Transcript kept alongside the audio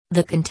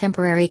The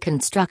contemporary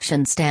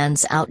construction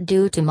stands out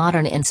due to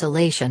modern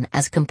insulation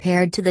as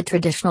compared to the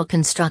traditional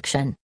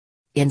construction.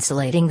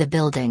 Insulating the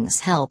buildings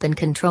help in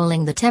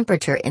controlling the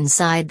temperature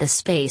inside the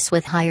space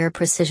with higher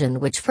precision,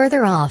 which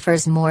further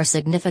offers more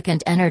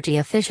significant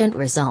energy-efficient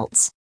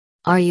results.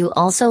 Are you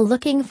also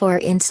looking for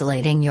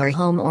insulating your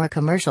home or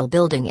commercial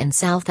building in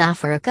South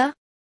Africa?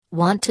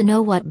 Want to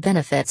know what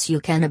benefits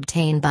you can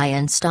obtain by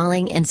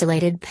installing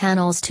insulated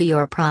panels to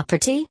your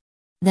property?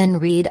 Then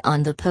read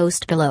on the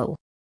post below.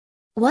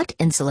 What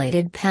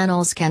insulated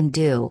panels can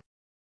do.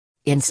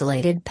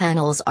 Insulated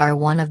panels are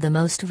one of the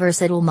most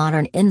versatile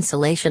modern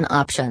insulation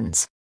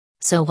options.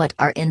 So what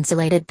are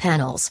insulated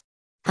panels?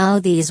 How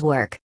these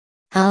work?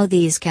 How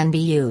these can be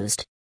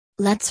used?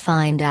 Let's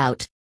find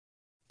out.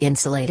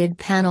 Insulated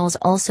panels,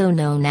 also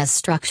known as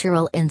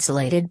structural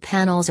insulated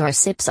panels or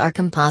SIPs, are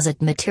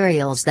composite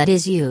materials that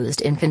is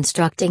used in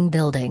constructing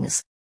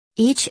buildings.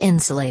 Each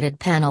insulated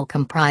panel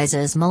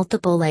comprises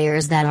multiple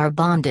layers that are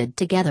bonded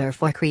together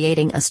for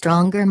creating a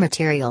stronger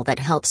material that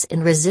helps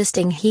in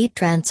resisting heat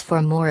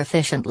transfer more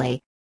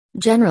efficiently.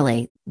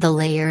 Generally, the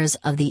layers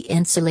of the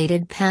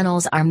insulated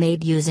panels are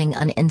made using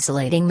an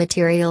insulating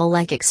material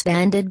like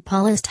expanded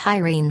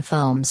polystyrene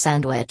foam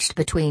sandwiched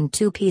between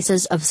two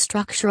pieces of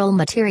structural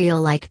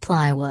material like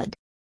plywood.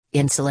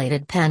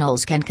 Insulated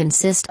panels can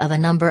consist of a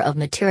number of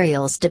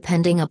materials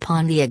depending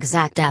upon the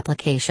exact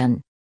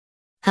application.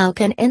 How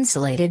can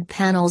insulated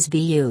panels be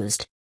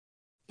used?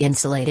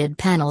 Insulated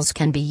panels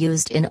can be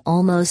used in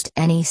almost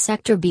any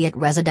sector, be it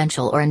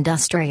residential or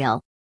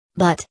industrial.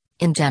 But,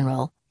 in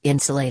general,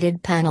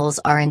 insulated panels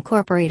are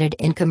incorporated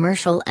in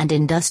commercial and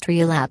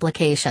industrial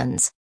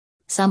applications.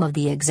 Some of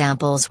the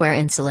examples where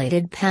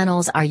insulated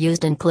panels are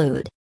used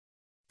include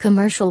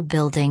commercial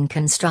building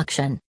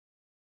construction.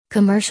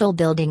 Commercial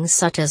buildings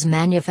such as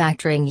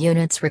manufacturing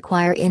units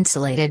require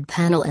insulated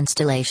panel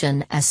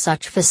installation, as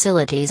such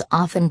facilities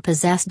often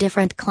possess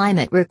different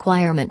climate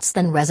requirements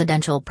than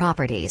residential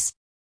properties.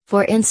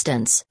 For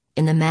instance,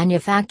 in the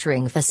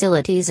manufacturing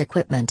facilities,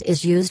 equipment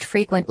is used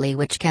frequently,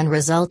 which can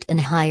result in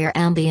higher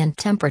ambient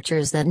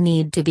temperatures that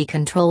need to be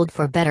controlled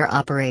for better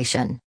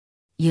operation.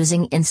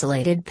 Using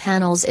insulated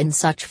panels in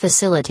such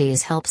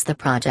facilities helps the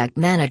project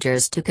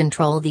managers to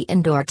control the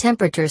indoor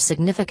temperature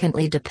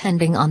significantly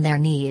depending on their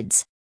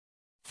needs.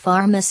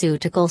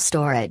 Pharmaceutical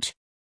storage.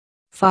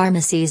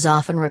 Pharmacies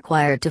often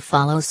required to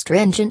follow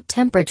stringent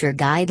temperature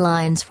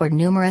guidelines for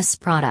numerous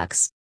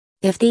products.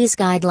 If these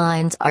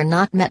guidelines are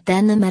not met,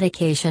 then the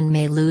medication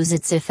may lose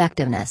its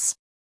effectiveness.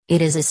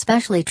 It is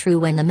especially true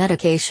when the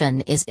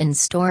medication is in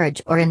storage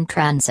or in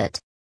transit.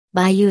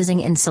 By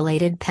using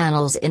insulated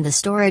panels in the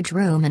storage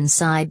room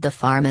inside the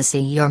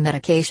pharmacy, your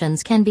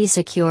medications can be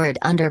secured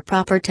under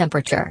proper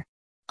temperature.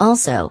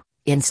 Also,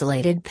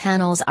 insulated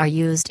panels are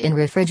used in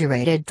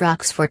refrigerated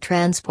trucks for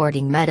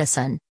transporting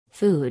medicine,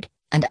 food,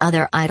 and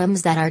other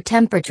items that are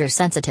temperature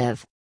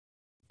sensitive.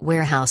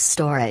 Warehouse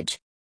storage.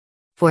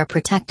 For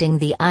protecting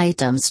the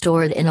items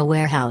stored in a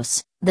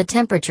warehouse, the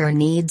temperature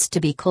needs to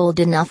be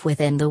cold enough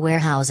within the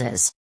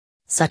warehouses.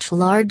 Such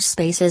large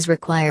spaces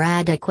require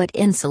adequate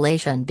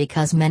insulation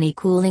because many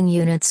cooling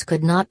units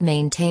could not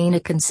maintain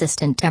a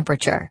consistent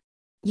temperature.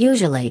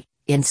 Usually,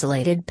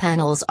 insulated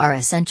panels are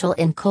essential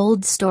in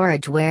cold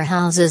storage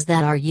warehouses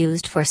that are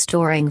used for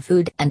storing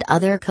food and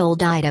other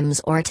cold items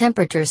or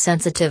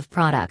temperature-sensitive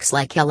products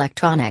like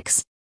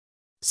electronics.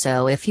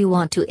 So if you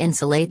want to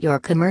insulate your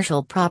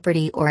commercial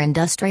property or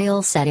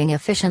industrial setting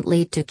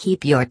efficiently to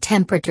keep your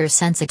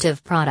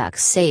temperature-sensitive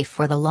products safe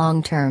for the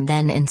long term,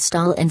 then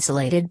install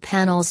insulated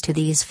panels to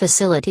these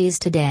facilities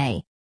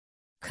today.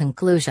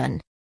 Conclusion.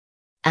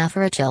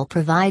 Africhill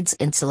provides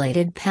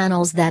insulated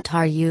panels that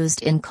are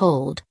used in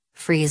cold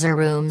freezer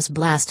rooms,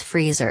 blast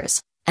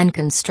freezers, and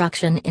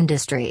construction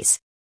industries.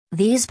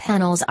 These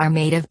panels are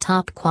made of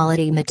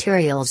top-quality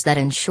materials that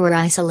ensure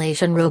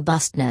isolation,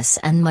 robustness,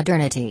 and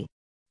modernity.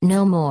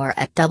 Know more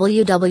at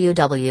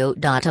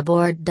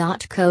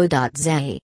www.aboard.co.za.